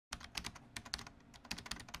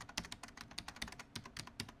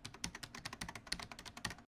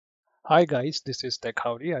Hi guys, this is Tech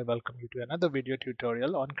Howdy. I welcome you to another video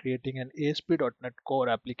tutorial on creating an ASP.NET Core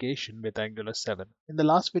application with Angular 7. In the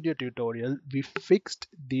last video tutorial, we fixed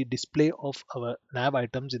the display of our nav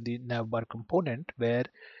items in the navbar component where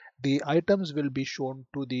the items will be shown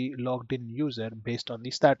to the logged in user based on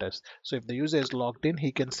the status. So if the user is logged in,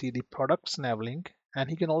 he can see the products nav link and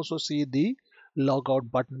he can also see the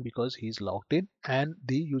logout button because he's logged in, and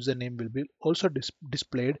the username will be also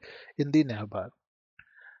displayed in the navbar.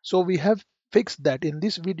 So we have fixed that. In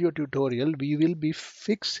this video tutorial, we will be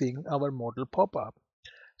fixing our modal pop-up.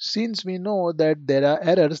 Since we know that there are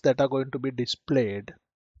errors that are going to be displayed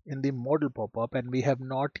in the modal pop-up and we have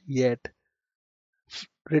not yet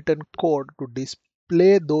written code to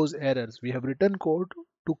display those errors. We have written code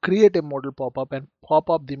to create a modal pop-up and pop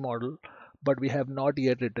up the model, but we have not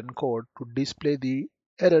yet written code to display the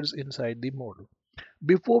errors inside the model.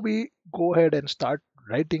 Before we go ahead and start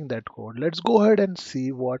writing that code, let's go ahead and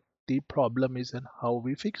see what the problem is and how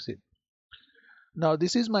we fix it. Now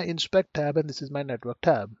this is my inspect tab and this is my network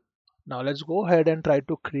tab. Now let's go ahead and try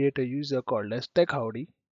to create a user called as TechHowdy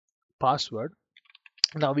password.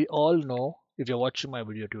 Now we all know, if you're watching my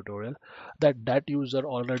video tutorial, that that user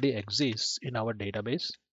already exists in our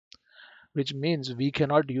database, which means we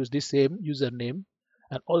cannot use the same username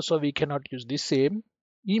and also we cannot use the same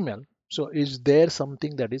email. So is there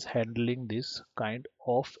something that is handling this kind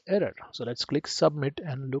of error? So let's click submit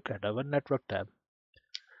and look at our network tab.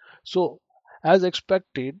 So as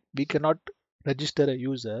expected, we cannot register a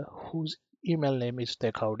user whose email name is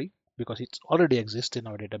TechHowdy because it already exists in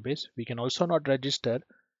our database. We can also not register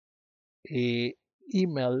a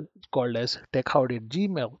email called as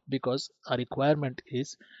techhowdy@gmail because our requirement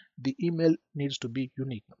is the email needs to be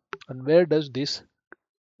unique. And where does this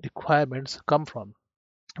requirements come from?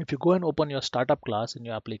 If you go and open your startup class in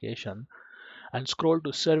your application and scroll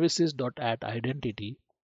to services.add identity,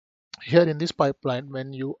 here in this pipeline,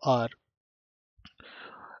 when you are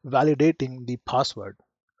validating the password,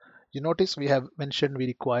 you notice we have mentioned we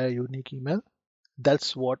require unique email.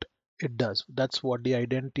 That's what it does. That's what the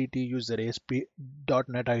identity user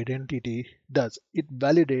ASP.NET identity does. It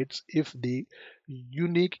validates if the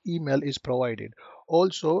unique email is provided.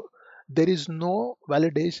 Also, there is no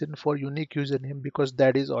validation for unique username because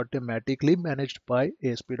that is automatically managed by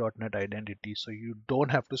ASP.NET identity. So you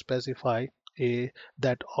don't have to specify a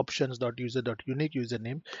that options.user.unique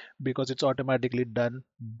username because it's automatically done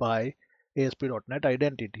by ASP.NET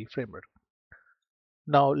identity framework.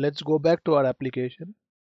 Now let's go back to our application,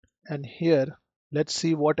 and here let's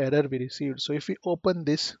see what error we received. So if we open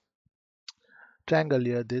this triangle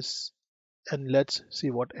here, this, and let's see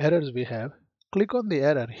what errors we have. Click on the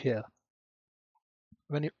error here.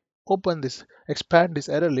 When you open this, expand this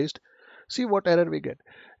error list, see what error we get.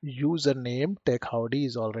 Username TechHowdy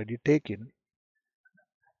is already taken.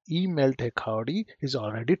 Email TechHowdy is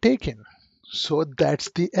already taken. So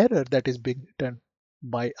that's the error that is being written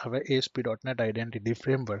by our ASP.NET Identity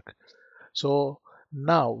Framework. So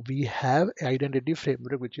now we have identity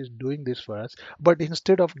framework which is doing this for us, but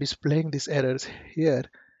instead of displaying these errors here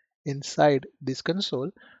inside this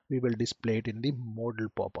console, we will display it in the modal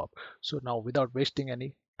pop-up. So now without wasting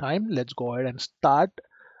any time, let's go ahead and start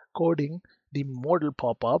coding the modal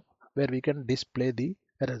pop-up where we can display the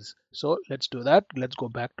errors. So let's do that. Let's go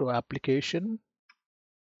back to application.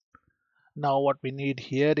 Now what we need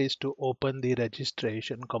here is to open the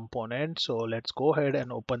registration component. So let's go ahead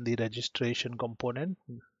and open the registration component.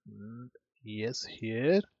 Yes,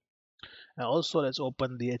 here. And also let's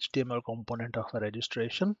open the HTML component of a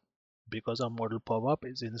registration because our modal pop-up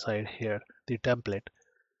is inside here, the template.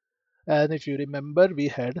 And if you remember, we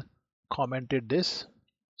had commented this.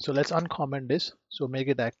 So let's uncomment this. So make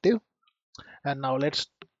it active. And now let's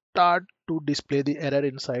start to display the error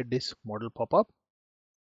inside this modal pop-up.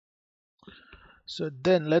 So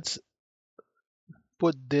then let's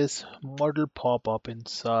put this modal pop-up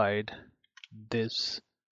inside this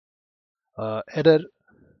error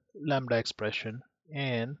lambda expression,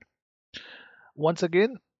 and once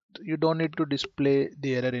again you don't need to display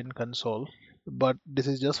the error in console, but this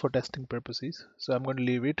is just for testing purposes, so I'm going to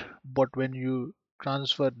leave it. But when you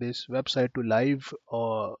transfer this website to live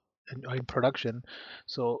or in production,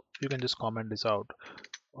 so you can just comment this out.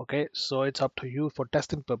 Okay, so it's up to you. For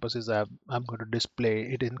testing purposes, I'm going to display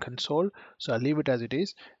it in console, so I'll leave it as it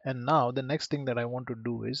is. And now the next thing that I want to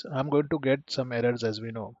do is I'm going to get some errors. As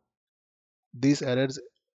we know, these errors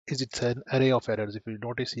is it's an array of errors. If you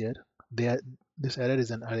notice here, this error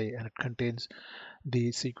is an array and it contains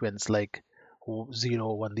the sequence like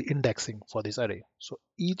 0 1, the indexing for this array. So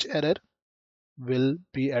each error will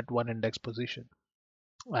be at one index position,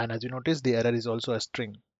 and as you notice, the error is also a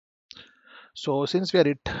string. So since we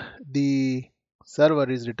are the server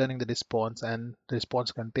is returning the response and the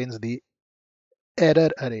response contains the error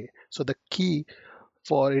array. So the key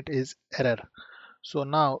for it is error. So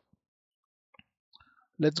now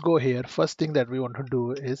let's go here. First thing that we want to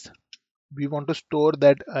do is we want to store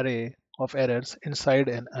that array of errors inside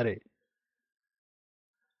an array.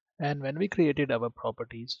 And when we created our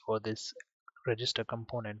properties for this register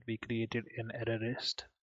component, we created an array list,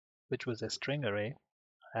 which was a string array,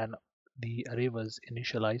 and the array was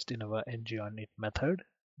initialized in our ngOnIt method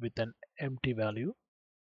with an empty value.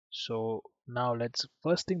 So now let's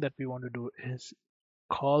first thing that we want to do is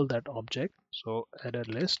call that object. So error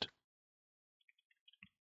list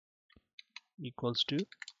equals to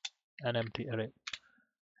an empty array.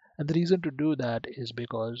 And the reason to do that is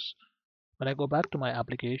because when I go back to my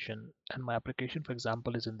application, and my application, for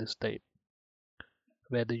example, is in this state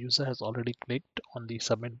where the user has already clicked on the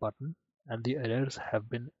submit button and the errors have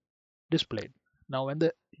been displayed. Now, when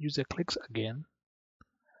the user clicks again,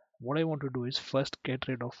 what I want to do is first get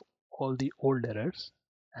rid of all the old errors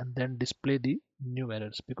and then display the new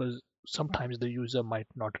errors, because sometimes the user might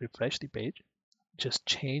not refresh the page. Just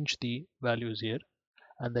change the values here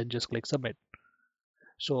and then just click submit.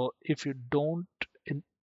 So if you don't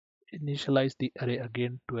initialize the array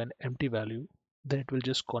again to an empty value, then it will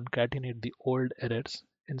just concatenate the old errors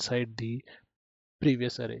inside the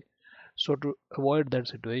previous array. So to avoid that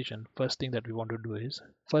situation, first thing that we want to do is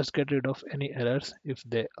first get rid of any errors if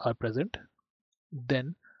they are present,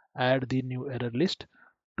 then add the new error list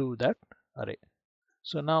to that array.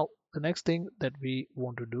 So now the next thing that we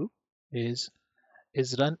want to do is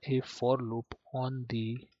run a for loop on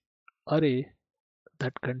the array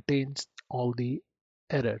that contains all the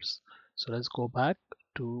errors. So let's go back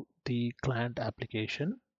to the client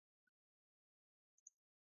application,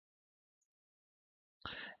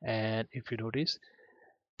 and if you notice,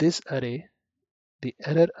 this array, the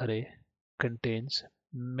error array, contains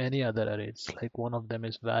many other arrays. Like one of them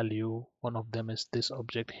is value, one of them is this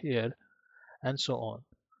object here, and so on.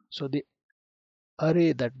 So the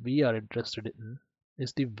array that we are interested in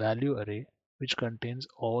is the value array, which contains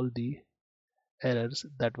all the errors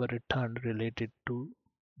that were returned related to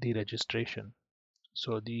the registration.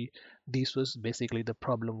 So this was basically the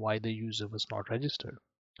problem why the user was not registered.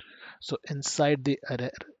 So inside the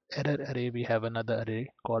error array, we have another array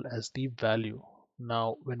called as the value.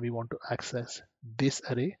 Now, when we want to access this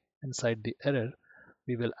array inside the error,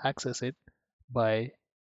 we will access it by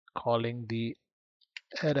calling the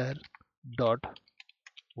error dot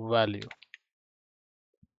value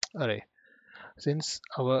array. Since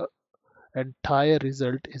our entire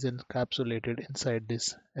result is encapsulated inside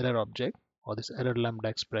this error object or this error lambda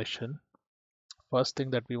expression, first thing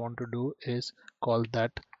that we want to do is call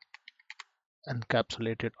that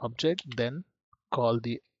encapsulated object, then call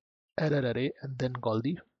the error array, and then call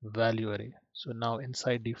the value array. So now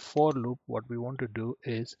inside the for loop, what we want to do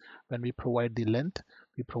is when we provide the length,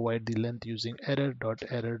 we provide the length using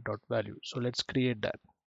error.error.value. So let's create that.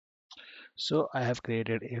 So I have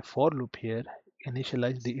created a for loop here,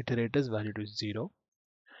 initialize the iterator's value to 0,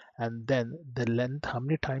 and then the length, how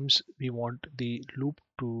many times we want the loop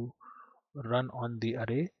to run on the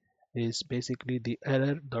array, is basically the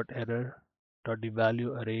error.error.the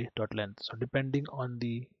value array.length. So depending on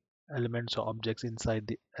the elements or objects inside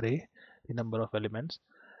the array, the number of elements,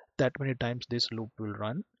 that many times this loop will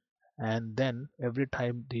run, and then every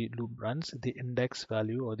time the loop runs, the index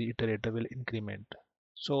value or the iterator will increment.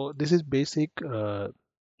 So this is basic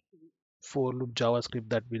for loop JavaScript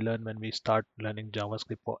that we learn when we start learning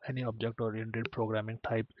JavaScript for any object oriented programming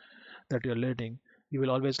type that you're learning. You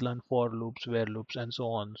will always learn for loops, where loops, and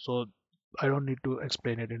so on. So I don't need to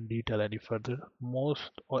explain it in detail any further.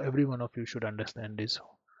 Most or every one of you should understand this.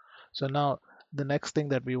 So now the next thing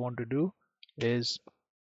that we want to do is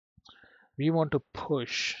we want to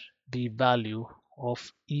push the value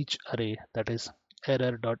of each array, that is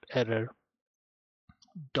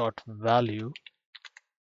error.error.value,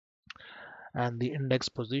 and the index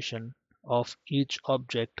position of each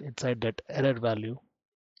object inside that error value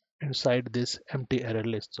inside this empty error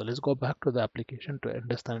list. So let's go back to the application to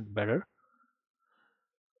understand it better.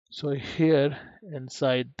 So here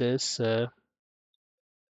inside this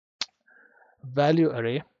value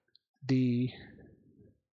array, the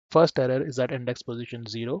first error is at index position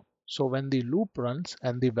 0. So when the loop runs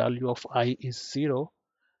and the value of I is 0,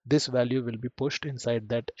 this value will be pushed inside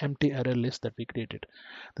that empty error list that we created.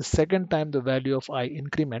 The second time the value of I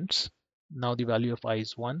increments, now the value of I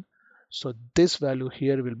is 1. So this value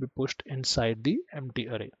here will be pushed inside the empty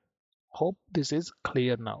array. Hope this is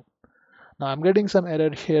clear now. Now I'm getting some error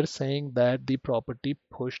here saying that the property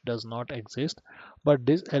push does not exist, but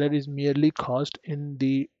this error is merely caused in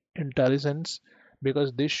the IntelliSense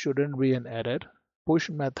because this shouldn't be an error. Push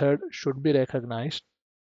method should be recognized,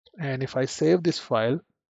 and if I save this file,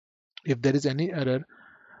 if there is any error,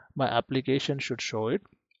 my application should show it.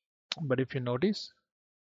 But if you notice,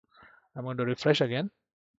 I'm going to refresh again,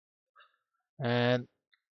 and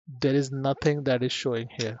there is nothing that is showing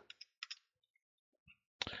here.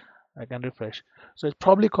 I can refresh. So it's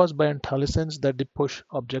probably caused by IntelliSense that the push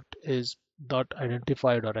object is not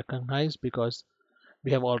identified or recognized because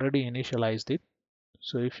we have already initialized it.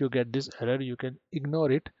 So if you get this error, you can ignore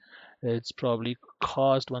it. It's probably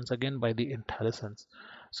caused once again by the IntelliSense.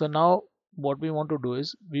 So now what we want to do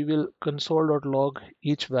is we will console.log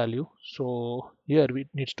each value. So here it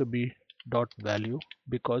needs to be dot value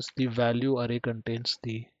because the value array contains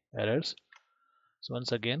the errors. So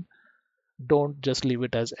once again, don't just leave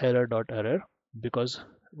it as error.error because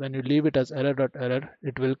when you leave it as error.error,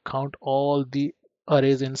 it will count all the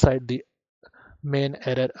arrays inside the main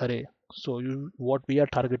error array. So what we are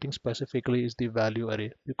targeting specifically is the value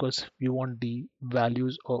array because we want the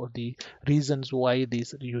values or the reasons why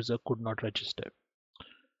this user could not register.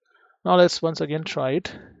 Now let's once again try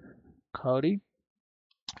it. Howdy.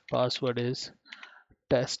 Password is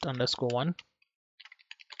test_1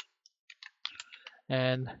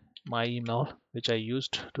 and my email which I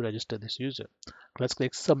used to register this user. Let's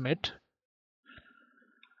click submit.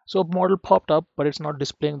 So model popped up, but it's not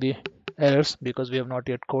displaying the errors because we have not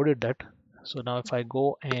yet coded that. So now if I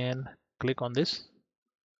go and click on this,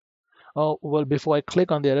 oh well, before I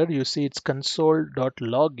click on the error, you see it's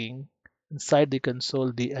console.logging. Inside the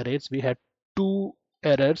console, the arrays, we had two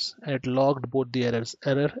errors and it logged both the errors.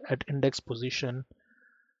 Error at index position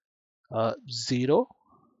 0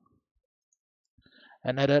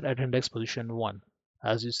 and error at index position 1,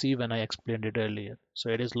 as you see when I explained it earlier. So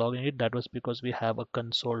it is logging it. That was because we have a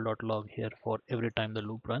console.log here for every time the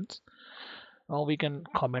loop runs. Now we can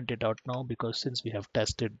comment it out now because since we have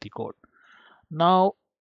tested the code. Now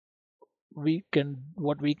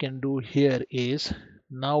what we can do here is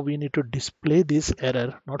now we need to display this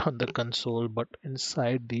error not on the console but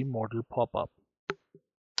inside the model pop-up.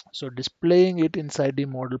 So displaying it inside the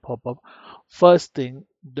model pop-up, first thing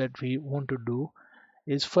that we want to do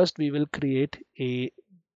is first we will create a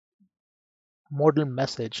model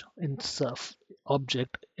message in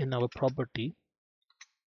object in our property,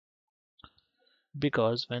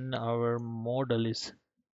 because when our model is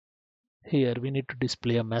here we need to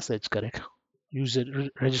display a message, correct? User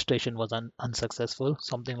registration was unsuccessful,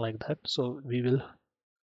 something like that. So we will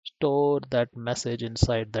store that message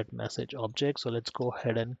inside that message object. So let's go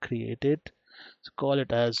ahead and create it. So call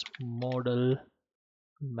it as model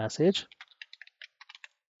message,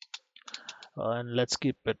 and let's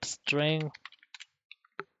keep it string,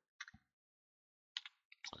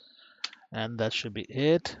 and that should be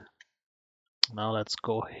it. Now let's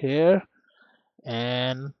go here,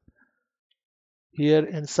 and here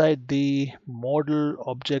inside the model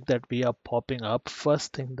object that we are popping up,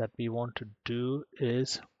 first thing that we want to do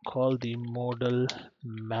is call the model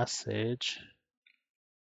message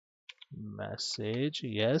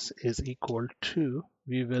yes is equal to,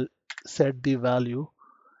 we will set the value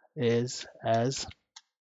is as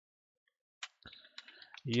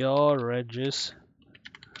your registration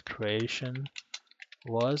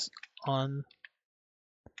was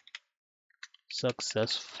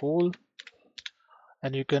unsuccessful,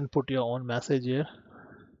 and you can put your own message here,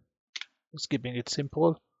 just keeping it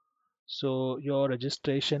simple. So your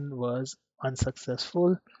registration was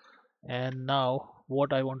unsuccessful, and now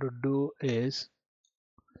what I want to do is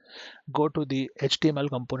go to the HTML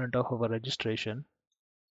component of our registration.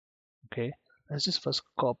 Okay, let's just first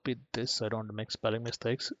copy this so I don't make spelling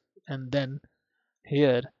mistakes, and then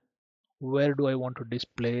here, where do I want to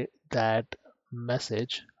display that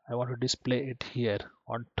message? I want to display it here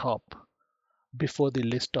on top before the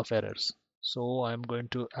list of errors. So I'm going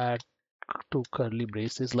to add two curly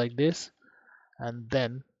braces like this and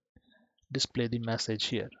then display the message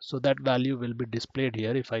here. So that value will be displayed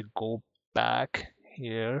here. If I go back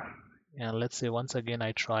here and let's say once again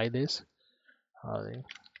I try this,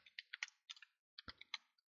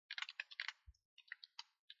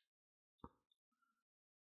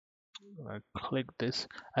 I click this,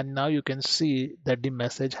 and now you can see that the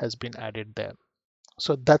message has been added there.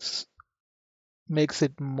 So that's makes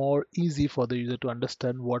it more easy for the user to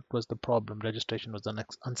understand what was the problem. Registration was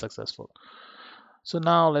unsuccessful. So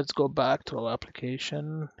now let's go back to our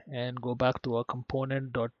application and go back to our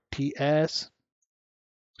component.ts,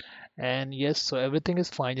 And yes, so everything is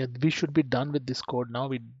fine. Yeah, we should be done with this code now.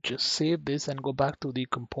 We just save this and go back to the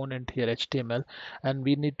component here, HTML, and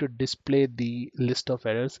we need to display the list of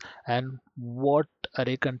errors. And what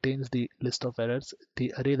array contains the list of errors?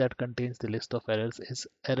 The array that contains the list of errors is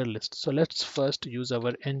error list. So let's first use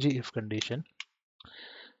our ng if condition.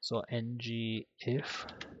 So ng if,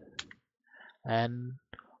 and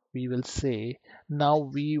we will say now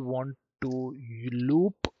we want to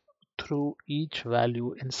loop through each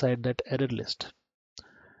value inside that error list.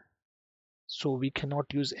 So we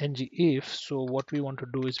cannot use ng if. So what we want to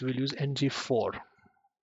do is we'll use ng4.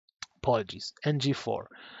 Apologies, ng4.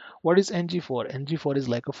 What is ng4? ng4 is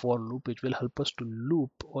like a for loop which will help us to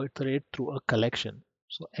loop or iterate through a collection.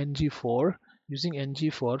 So ng4, using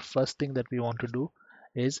ng4, first thing that we want to do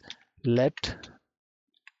is let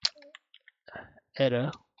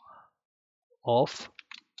error of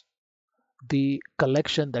the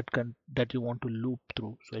collection that you want to loop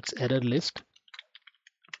through. So it's error list.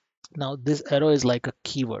 Now this arrow is like a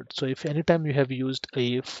keyword. So if anytime you have used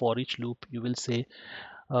a for each loop, you will say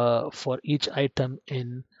for each item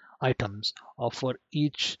in items, or for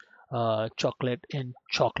each chocolate in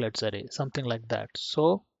chocolates array, something like that.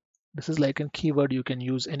 So this is like a keyword. You can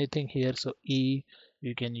use anything here. So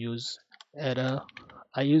you can use error.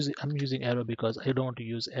 I'm using error because I don't want to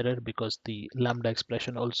use error because the lambda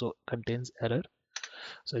expression also contains error.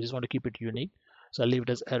 So I just want to keep it unique. So I'll leave it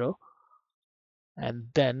as error. And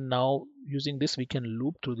then now using this we can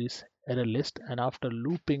loop through this error list, and after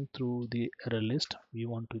looping through the error list we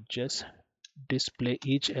want to just display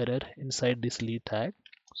each error inside this lead tag.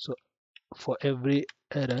 So for every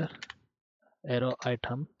error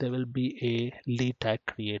item there will be a lead tag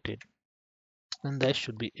created, and that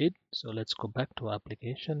should be it. So let's go back to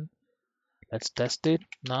application, let's test it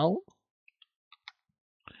now.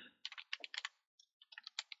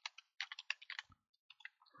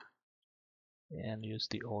 And use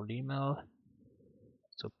the old email.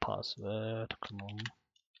 So password, come on.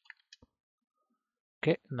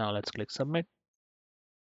 Okay, now let's click submit.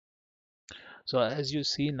 So as you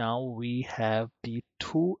see now we have the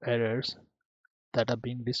two errors that are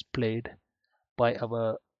being displayed by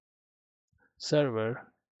our server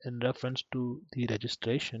in reference to the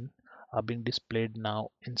registration are being displayed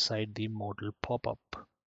now inside the modal pop-up.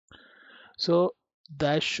 So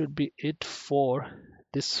that should be it for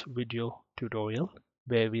this video tutorial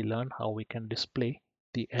where we learn how we can display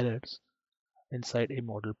the errors inside a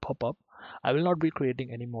modal pop-up. I will not be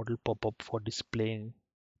creating any modal pop-up for displaying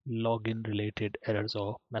login related errors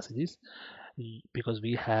or messages because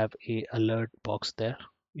we have a alert box there.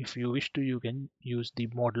 If you wish to, you can use the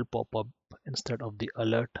modal pop-up instead of the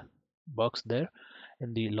alert box there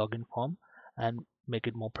in the login form and make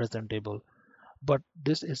it more presentable. But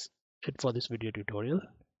this is it for this video tutorial.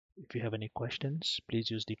 If you have any questions,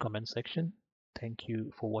 please use the comment section. Thank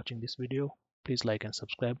you for watching this video. Please like and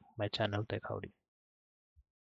subscribe my channel Tech Howdy.